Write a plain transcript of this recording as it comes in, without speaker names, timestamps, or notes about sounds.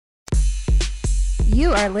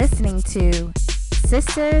You are listening to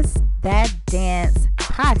Sisters That Dance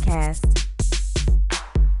podcast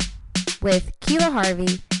with Keela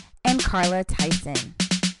Harvey and Carla Tyson.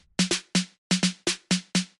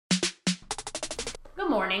 Good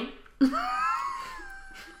morning.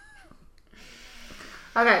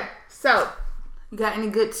 Okay, so you got any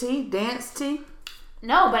good tea? Dance tea?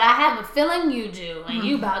 No, but I have a feeling you do, and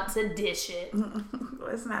you about to dish it. Well,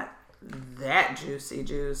 it's not that juicy.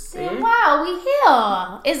 Then wow, we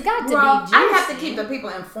here. It's got to be juicy. I have to keep the people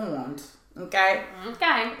informed, okay?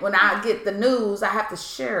 Okay. When I get the news, I have to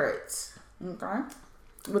share it, okay?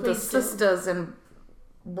 With the Please sisters and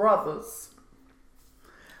brothers.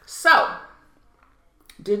 So,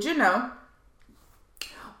 did you know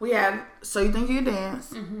we have So You Think You Can Dance?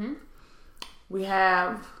 Mm-hmm. We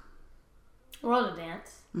have World of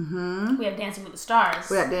Dance. Mm-hmm. We have Dancing with the Stars.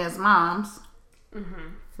 We got Dance Moms.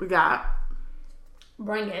 Mm-hmm. We got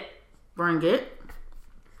Bring It. Bring It.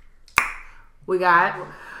 We got,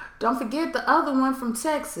 don't forget the other one from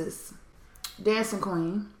Texas, Dancing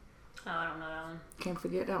Queen. Oh, I don't know that one. Can't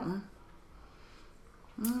forget that one.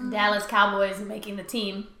 Dallas Cowboys making the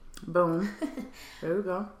team. Boom. There we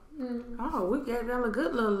go. Oh, we gave y'all a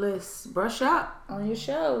good little list. Brush up on your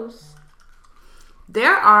shows.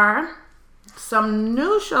 There are some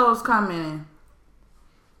new shows coming.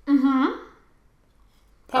 Mm-hmm.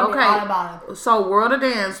 Tell me all about it. So World of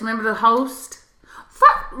Dance, remember the host?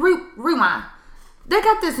 Rewind. They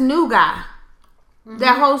got this new guy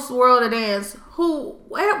that hosts World of Dance.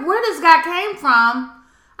 Where this guy came from?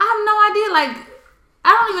 I have no idea. Like,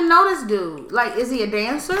 I don't even know this dude. Like, is he a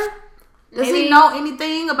dancer? Does he know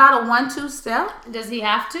anything about a 1-2 step? Does he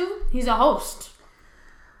have to? He's a host.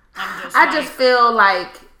 I just feel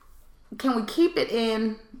like, can we keep it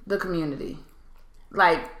in the community?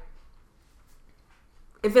 Like,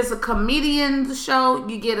 if it's a comedian show,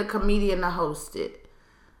 you get a comedian to host it.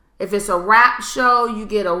 If it's a rap show, you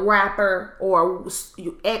get a rapper or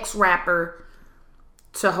ex-rapper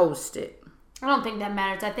to host it. I don't think that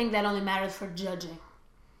matters. I think that only matters for judging.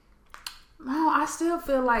 No, I still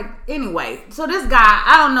feel like, anyway, so this guy,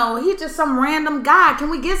 I don't know, he's just some random guy.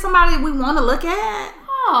 Can we get somebody we want to look at?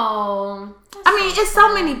 Oh. I mean, it's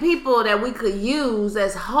so many people that we could use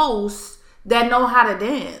as hosts that know how to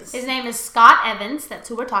dance. His name is Scott Evans. That's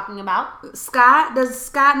who we're talking about. Scott? Does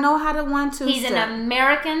Scott know how to 1-2 He's step? an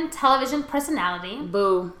American television personality.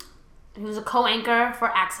 Boo. He was a co-anchor for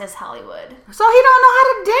Access Hollywood. So he don't know how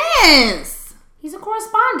to dance. He's a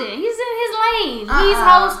correspondent. He's in his lane. He's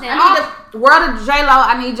hosting. I need the World of J-Lo.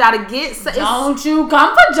 I need y'all to get. Don't you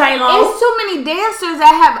come for J-Lo. It's too many dancers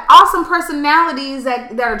that have awesome personalities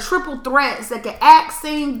that are triple threats that can act,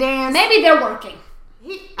 sing, dance. Maybe they're working.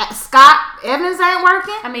 Scott Evans ain't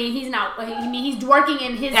working. I mean, he's not. I mean, he's working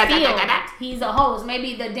in his field. He's a host.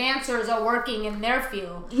 Maybe the dancers are working in their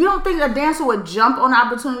field. You don't think a dancer would jump on the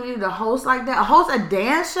opportunity to host like that? Host a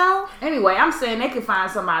dance show? Anyway, I'm saying they could find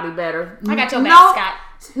somebody better. I got your back,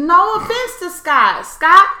 Scott. No offense to Scott.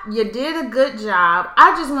 Scott, you did a good job.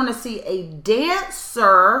 I just want to see a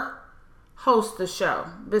dancer host the show,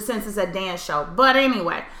 but since it's a dance show. But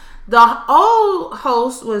anyway, the old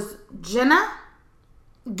host was Jenna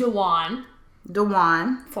Dewan,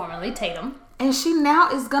 formerly Tatum, and she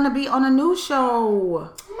now is gonna be on a new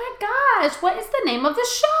show. Oh my gosh, what is the name of the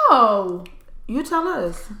show? You tell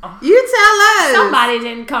us. You tell us. Somebody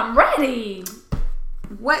didn't come ready.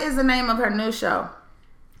 What is the name of her new show?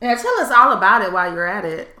 Yeah, tell us all about it while you're at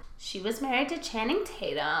it. She was married to Channing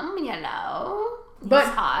Tatum, you know. But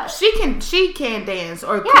he's hot. She can dance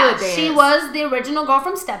or could dance. She was the original girl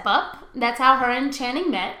from Step Up. That's how her and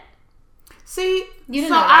Channing met. See, you didn't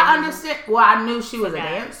so know that, I understand. Well, I knew she was a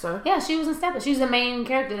dancer. Yeah, she was in Step Up. She was the main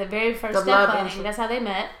character, the very first Step Up. That's how they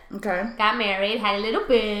met. Okay. Got married, had a little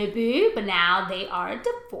baby, but now they are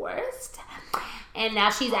divorced. And now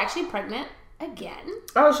she's actually pregnant again.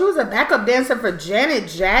 Oh, she was a backup dancer for Janet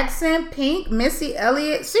Jackson, Pink, Missy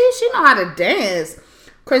Elliott. See, she know how to dance.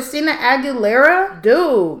 Christina Aguilera,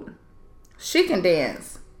 dude, she can dance.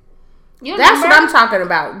 That's what I'm talking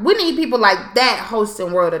about. We need people like that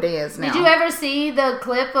hosting World of Dance now. Did you ever see the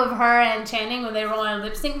clip of her and Channing when they were on a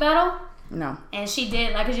lip sync battle? No. And she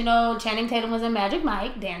did, like, as you know, Channing Tatum was in Magic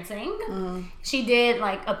Mike dancing. Mm-hmm. She did,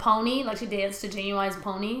 like, a pony, like she danced to Genuine's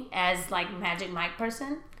pony as, like, Magic Mike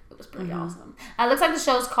person. It was pretty awesome. It looks like the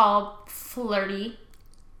show's called Flirty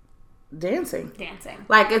Dancing.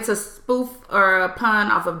 Like, it's a spoof or a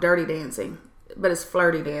pun off of Dirty Dancing, but it's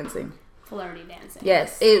Flirty Dancing. Flirty Dancing.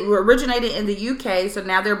 Yes. It originated in the UK, so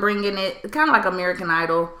now they're bringing it kind of like American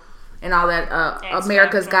Idol and all that.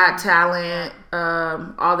 America's Got Talent,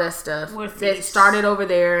 all that stuff. That started over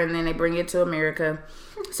there, and then they bring it to America.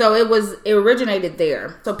 So it originated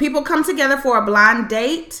there. So people come together for a blind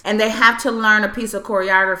date, and they have to learn a piece of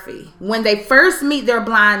choreography. When they first meet their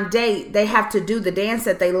blind date, they have to do the dance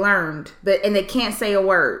that they learned, and they can't say a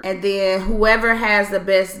word. And then whoever has the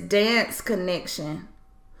best dance connection,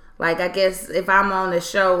 like I guess if I'm on the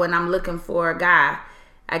show and I'm looking for a guy,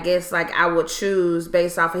 I guess like I would choose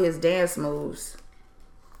based off of his dance moves.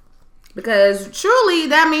 Because truly,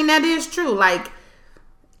 that is true. Like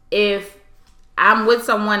if I'm with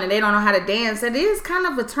someone and they don't know how to dance, it is kind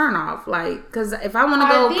of a turnoff. Like, because if I want to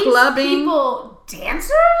go clubbing, people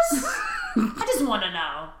dancers? I just want to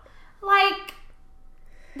know, like,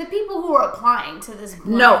 the people who are applying to this.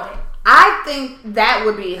 No, I think that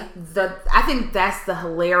would be I think that's the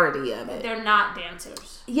hilarity of it. They're not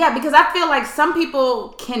dancers. Yeah, because I feel like some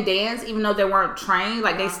people can dance even though they weren't trained.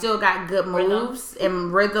 Like they still got good moves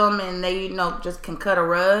and rhythm, and they just can cut a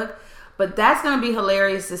rug. But that's going to be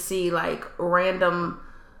hilarious to see, like, random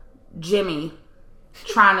Jimmy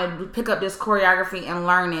trying to pick up this choreography and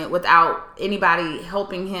learn it without anybody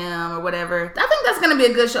helping him or whatever. I think that's going to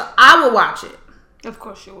be a good show. I will watch it. Of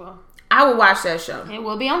course you will. I will watch that show. It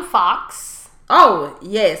will be on Fox. Oh,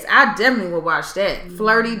 yes. I definitely will watch that.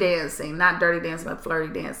 Flirty dancing. Not dirty dancing, but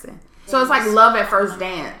flirty dancing. So it's like love at first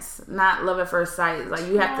dance, not love at first sight. Like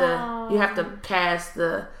you have to pass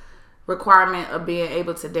the requirement of being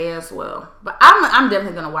able to dance well. But I'm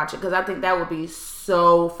definitely gonna watch it because I think that would be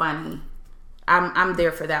so funny. I'm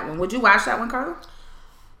there for that one. Would you watch that one, Carla?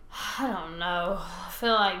 I don't know. I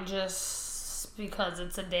feel like just because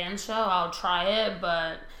it's a dance show, I'll try it, but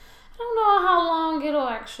I don't know how long it'll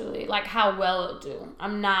actually, like how well it'll do.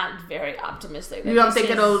 I'm not very optimistic. You don't think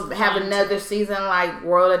it'll have another season like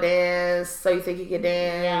World of Dance, so you think you can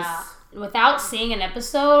dance? Yeah. Without seeing an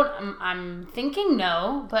episode, I'm thinking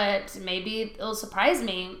no, but maybe it'll surprise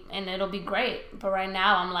me and it'll be great. But right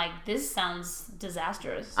now, I'm like, this sounds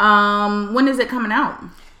disastrous. When is it coming out?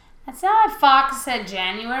 That's how Fox said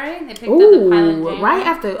January. They picked up the pilot in January. Right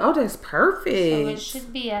after. Oh, that's perfect. So it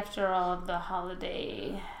should be after all of the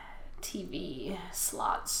holiday TV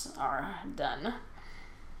slots are done.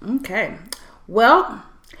 Okay. Well,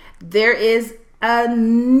 there is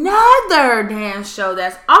another dance show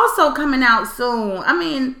that's also coming out soon. I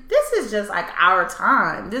mean, this is just like our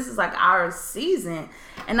time. This is like our season.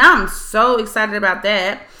 And I'm so excited about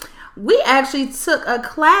that. We actually took a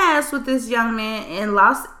class with this young man in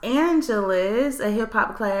Los Angeles, a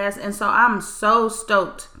hip-hop class. And so I'm so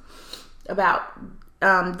stoked about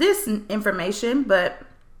this information. But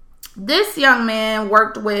this young man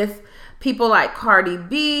worked with people like Cardi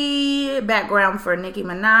B, background for Nicki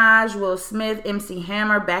Minaj, Will Smith, MC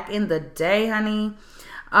Hammer back in the day, honey.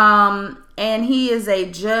 And he is a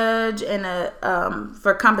judge and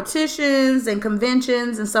for competitions and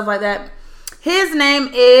conventions and stuff like that. His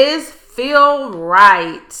name is Phil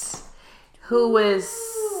Wright, who is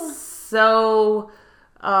so,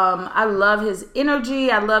 I love his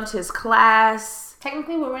energy. I loved his class.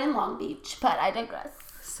 Technically, we were in Long Beach, but I digress.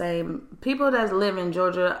 Same. People that live in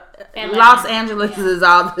Georgia, Los Angeles is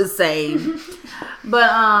all the same.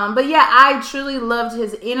 But yeah, I truly loved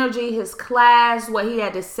his energy, his class, what he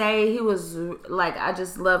had to say. He was like, I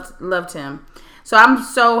just loved him. So I'm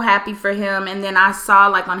so happy for him. And then I saw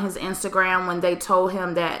like on his Instagram when they told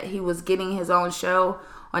him that he was getting his own show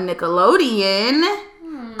on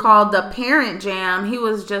Nickelodeon called The Parent Jam. He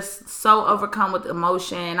was just so overcome with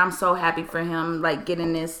emotion. I'm so happy for him, like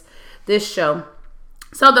getting this show.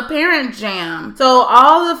 So The Parent Jam. So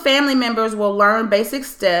all the family members will learn basic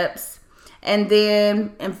steps, and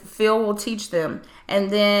Phil will teach them. And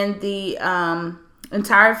then the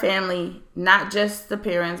entire family, not just the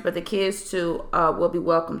parents, but the kids too, will be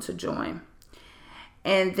welcome to join.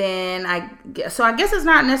 And then I guess it's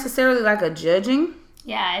not necessarily like a judging.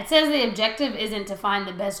 Yeah, it says the objective isn't to find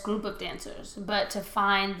the best group of dancers, but to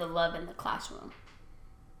find the love in the classroom.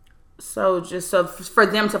 So for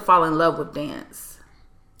them to fall in love with dance.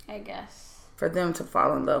 I guess. For them to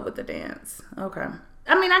fall in love with the dance. Okay.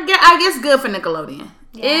 I mean, I guess good for Nickelodeon.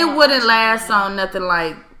 Yeah, it wouldn't last on nothing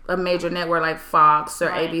like a major network like Fox or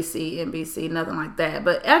ABC, NBC, nothing like that.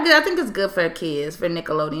 But I think it's good for kids, for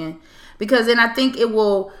Nickelodeon. Because then I think it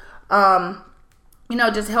will,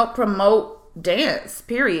 just help promote dance,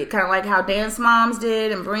 period. Kind of like how Dance Moms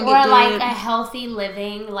did and Bring It did. Or like a healthy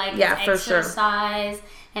living, like exercise. Sure.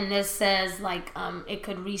 And this says, like, it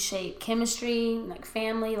could reshape chemistry, like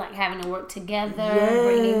family, like having to work together,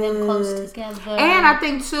 bringing them close together. And I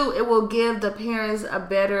think, too, it will give the parents a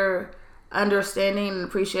better understanding and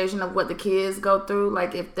appreciation of what the kids go through,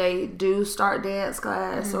 like if they do start dance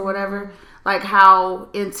class or whatever, like how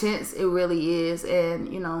intense it really is. And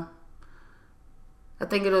I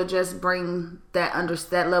think it'll just bring that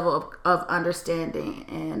level of understanding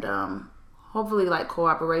and hopefully like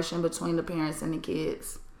cooperation between the parents and the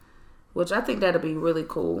kids, which I think that'll be really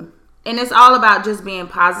cool. And it's all about just being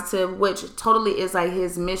positive, which totally is like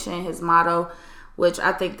his mission, his motto, which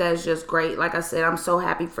I think that's just great. Like I said, I'm so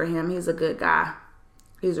happy for him. He's a good guy.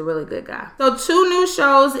 He's a really good guy. So 2 new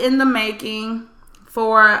shows in the making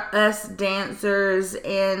for us dancers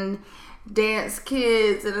and dance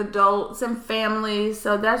kids and adults and families.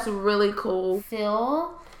 So that's really cool.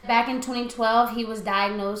 Phil, back in 2012, he was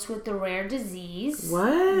diagnosed with a rare disease.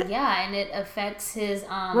 What? Yeah, and it affects his...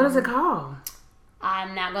 what is it called?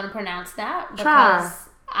 I'm not going to pronounce that. Try.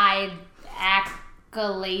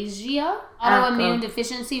 Achalasia, autoimmune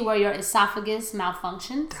deficiency where your esophagus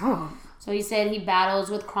malfunctions. Oh. So he said he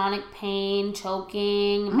battles with chronic pain,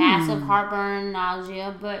 choking, massive heartburn,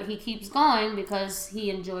 nausea, but he keeps going because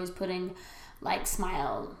he enjoys putting like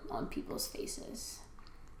smile on people's faces.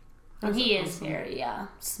 And he is very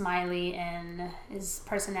smiley, and his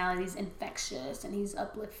personality is infectious and he's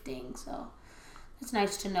uplifting. So it's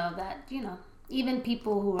nice to know that, even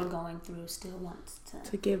people who are going through still wants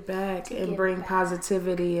to give back and bring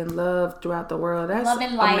positivity and love throughout the world. That's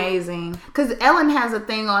light. Amazing. Because Ellen has a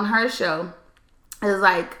thing on her show. It's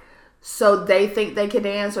like, so they think they could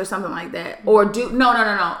dance or something like that. Or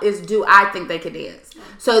no. It's do I think they could dance.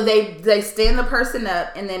 So they stand the person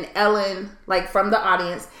up, and then Ellen, like from the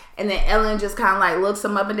audience, and then Ellen just kind of like looks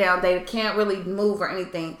them up and down. They can't really move or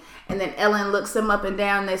anything. And then Ellen looks them up and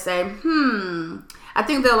down, and they say, I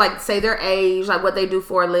think they'll like say their age, like what they do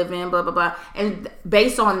for a living, blah, blah, blah. And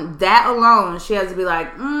based on that alone, she has to be like,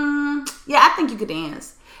 yeah, I think you could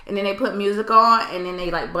dance. And then they put music on, and then they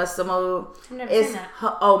like bust them over. I've never seen that.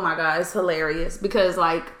 Oh my God, it's hilarious. Because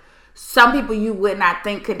like some people you would not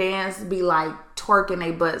think could dance be like twerking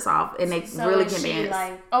their butts off, and they really can dance.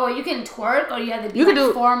 Like, you can twerk, or you have to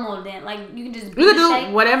do formal dance. Like you can just you can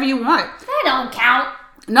do whatever you want. That don't count.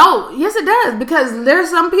 No, yes it does, because there's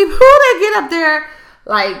some people that get up there.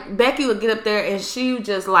 Like, Becky would get up there and she would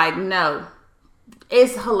just like, no.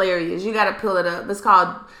 It's hilarious. You got to pull it up.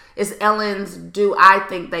 It's Ellen's Do I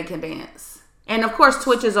Think They Can Dance. And, of course,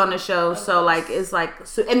 Twitch is on the show. So, like, it's like...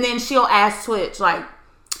 So, and then she'll ask Twitch, like,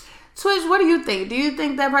 Twitch, what do you think? Do you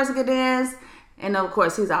think that person could dance? And, of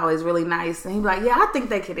course, he's always really nice. And he'd be like, yeah, I think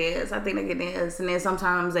they could dance. I think they could dance. And then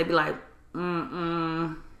sometimes they'd be like,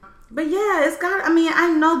 But, yeah,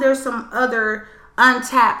 I know there's some other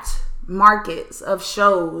untapped markets of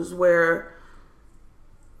shows where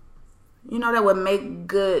that would make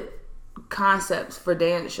good concepts for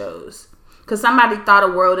dance shows, because somebody thought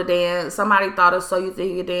of World of Dance, somebody thought of So You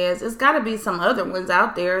Think You Can Dance. It's got to be some other ones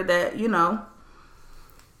out there that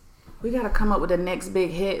we got to come up with the next big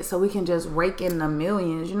hit so we can just rake in the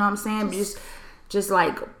millions. You know what I'm saying? Just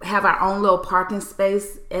like have our own little parking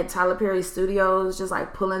space at Tyler Perry Studios, just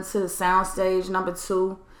like pull into the soundstage number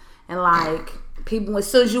 2, and like people, as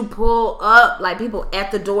soon as you pull up, like people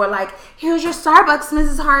at the door, like, here's your Starbucks,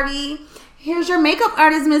 Mrs. Harvey. Here's your makeup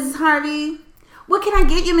artist, Mrs. Harvey. What can I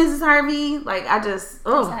get you, Mrs. Harvey? Like, I just,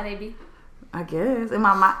 That's how they be. I guess in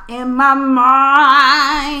my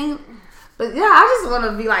mind. But yeah, I just want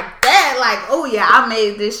to be like that. Like, oh yeah, I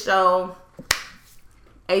made this show.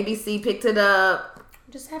 ABC picked it up.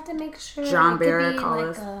 Just have to make sure. John Barrett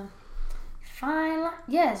called us.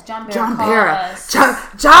 Yes, John Barrett.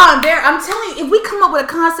 John Barrett. I'm telling you, if we come up with a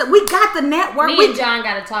concept, we got the network. Me and John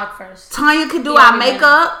got to talk first. Tanya could do our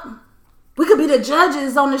makeup. We could be the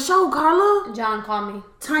judges on the show, Carla. John, call me.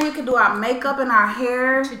 Tanya could do our makeup and our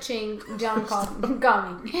hair. Cha-ching. John, call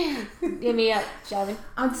me. Hit me up, Shelby.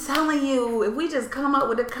 I'm telling you, if we just come up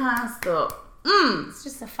with a concept. It's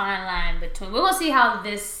just a fine line between. We're going to see how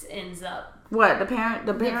this ends up. What, the parent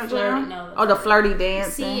flirty, no, the flirty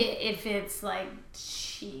dancing? See if it's like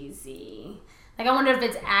cheesy. Like, I wonder if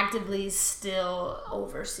it's actively still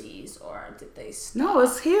overseas, or did they stop? No,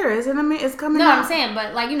 it's here, isn't it? It's coming out. No, I'm saying,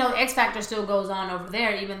 but like, X Factor still goes on over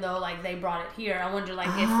there, even though like they brought it here. I wonder like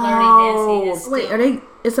if flirty dancing is still... Wait,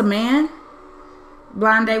 it's a man?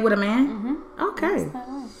 Blind date with a man? Mm-hmm. Okay.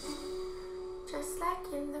 Just like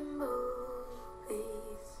in the movies,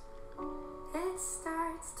 it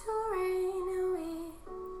starts to rain away.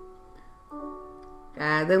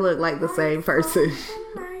 They look like the same person.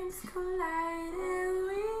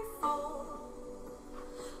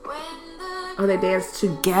 Oh, they dance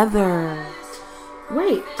together.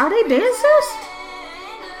 Wait, are they dancers?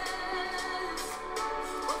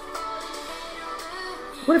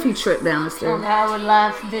 What if he tripped down the Oh, stairs? God, I would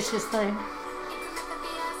laugh viciously.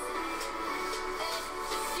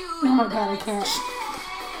 Oh my God, I can't.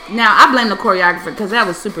 Now, I blame the choreographer because that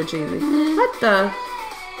was super cheesy. What the?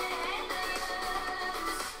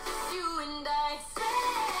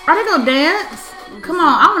 Are they gonna dance? Come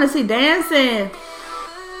on, I want to see dancing.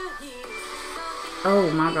 Oh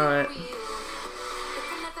my God.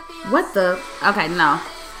 What the? Okay, no.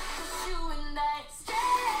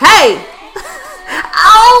 Hey!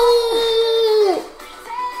 Oh!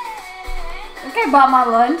 Okay, bought my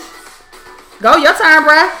lunch. Go, your turn,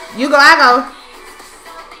 bruh. You go, I go.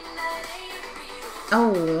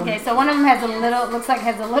 Oh. Okay, so one of them has a little, looks like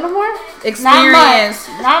has a little more. Experience.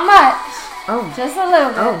 Not much. Oh. Just a little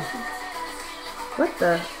bit. Oh. What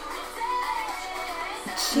the?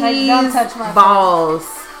 Like, don't touch my balls.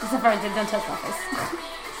 It's the first thing, don't touch my face.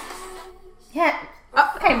 Yeah.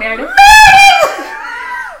 Okay, Meredith.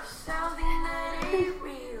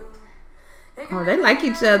 Oh, they like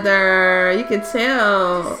each other. You can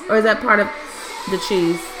tell. Or is that part of the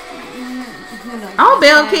cheese? Oh,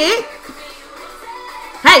 bell kick.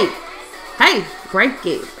 Hey. Hey. Break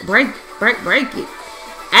it. Break it.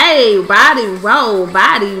 Hey, body roll.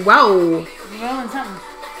 You're rolling something.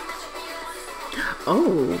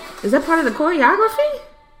 Oh, is that part of the choreography?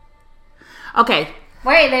 Okay.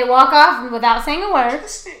 Wait, they walk off without saying a word.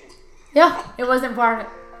 Yeah, it wasn't part of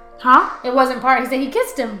it. Huh? It wasn't part. He said he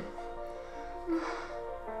kissed him.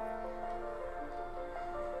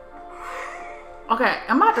 Okay,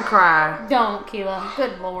 I'm about to cry. Don't, Keela.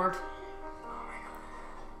 Good Lord.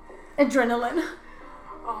 Adrenaline.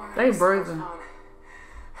 They breathing.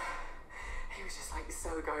 He was just like so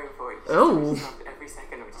going for it. Oh. Every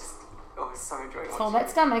second it was just, I was so enjoying watching. Hold that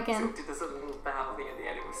stomach in. So did this little bow thing at the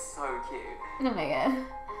end. It was so cute. Oh my God.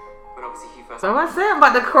 But obviously he first. So I said I'm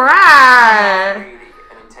about to cry. Really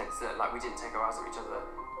an intense. Like we didn't take our eyes off each other.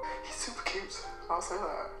 He's super cute. I'll say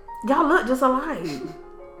that. Y'all look just alike.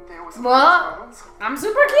 There was some Well, moments. I'm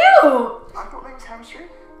super cute. I thought there was chemistry.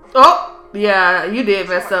 Oh, yeah, you did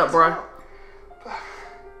mess up, bro. But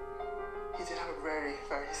he did have a very,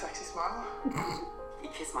 very sexy smile. He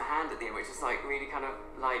kissed my hand at the end, which was like really kind of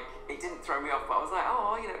like, it didn't throw me off, but I was like,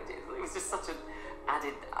 oh, you know, it was just such an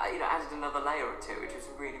added another layer or two, which was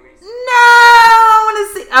really, really. No, I want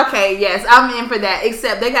to see. Okay, yes, I'm in for that.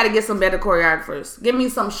 Except they got to get some better choreographers. Give me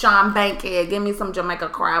some Sean Bankhead. Give me some Jamaica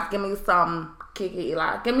Craft. Give me some Kiki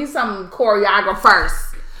Eli. Give me some choreographers.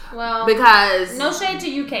 Well, Because no shade to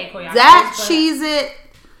UK choreographers. that but cheese it,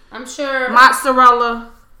 I'm sure.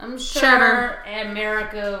 mozzarella, I'm sure cheddar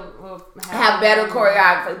America will have better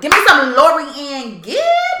choreographers. Give me some Lori Ann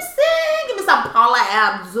Gibson. Give me some Paula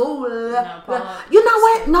Abdul. No, Paula You know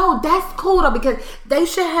what? No, that's cool though because they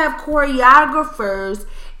should have choreographers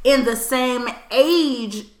in the same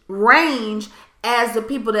age range as the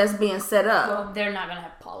people that's being set up. Well, they're not gonna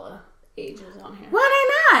have Paula ages on here. Why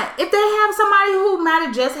they not? If they have somebody who might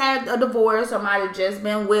have just had a divorce or might have just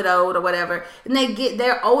been widowed or whatever, and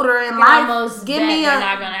they're older in life, almost give bet me they're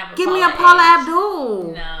not gonna have a give me a Paula Paula age.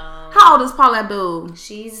 Abdul. No. How old is Paula Abdul?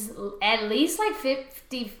 She's at least like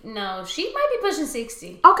 50. No, she might be pushing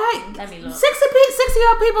 60. Okay, Let me look.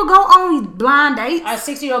 60-year-old people go on blind dates, Are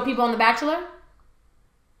 60-year-old people on The Bachelor?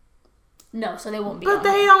 No, so they won't be. but on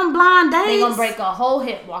they here. on blind dates. They gonna break a whole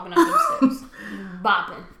hip walking up them steps,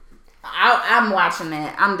 bopping. I'm watching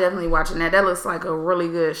that. I'm definitely watching that. That looks like a really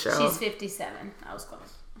good show. She's 57. I was close.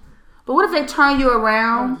 But what if they turn you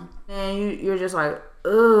around and you're just like,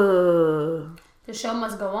 ugh? The show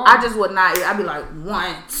must go on. I just would not. I'd be like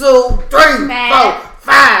 1, 2, 3, Mad. 4,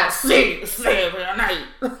 5, 6, 7,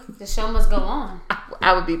 8. The show must go on.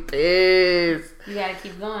 I would be pissed. You gotta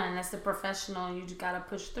keep going. That's the professional. You just gotta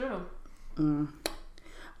push through.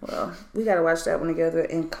 Well, we gotta watch that one together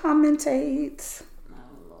and commentate.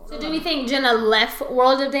 So do we think Jenna left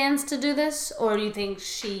World of Dance to do this? Or do you think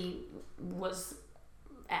she was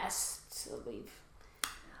asked to leave?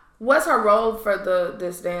 What's her role for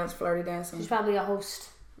this dance, flirty dancing? She's probably a host,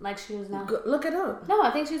 like she was now. Look it up. No,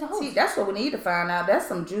 I think she's a host. See, that's what we need to find out. That's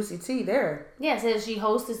some juicy tea there. Yeah, it says she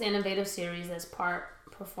hosts this innovative series that's part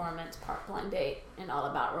performance, part blind date, and all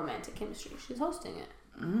about romantic chemistry. She's hosting it.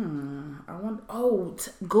 I wonder. Oh,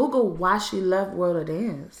 Google why she left World of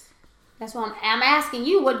Dance. That's why I'm asking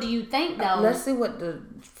you. What do you think, though? Let's see what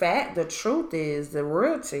the truth is, the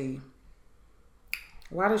real tea.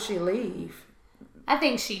 Why did she leave? I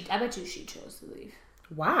bet you she chose to leave.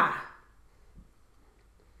 Why?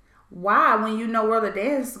 Why, when you know World of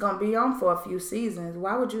Dance is going to be on for a few seasons,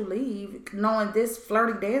 why would you leave knowing this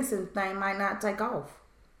flirty dancing thing might not take off?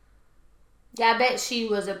 Yeah, I bet she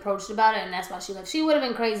was approached about it, and that's why she left. She would have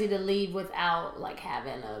been crazy to leave without, like,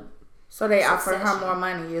 having a So they offered her more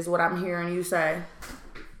money, is what I'm hearing you say.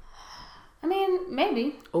 I mean,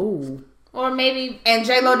 maybe. Ooh. Or maybe. And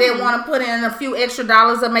J-Lo didn't want to put in a few extra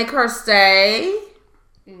dollars to make her stay?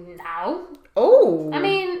 No. Ooh. I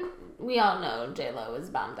mean, we all know J-Lo is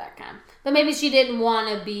bomb.com. But maybe she didn't want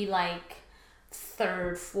to be like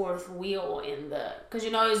third, fourth wheel in the... Because,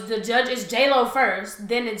 you know, it's the judge. It's J-Lo first,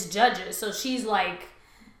 then it's judges. So she's like...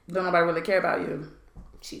 Don't nobody really care about you.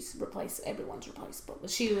 She's replaced. Everyone's replaceable.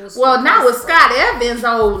 But she was... Well, not with Scott Evans'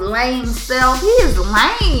 old lame self. He is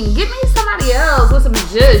lame. Give me somebody else with some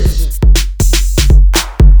judge.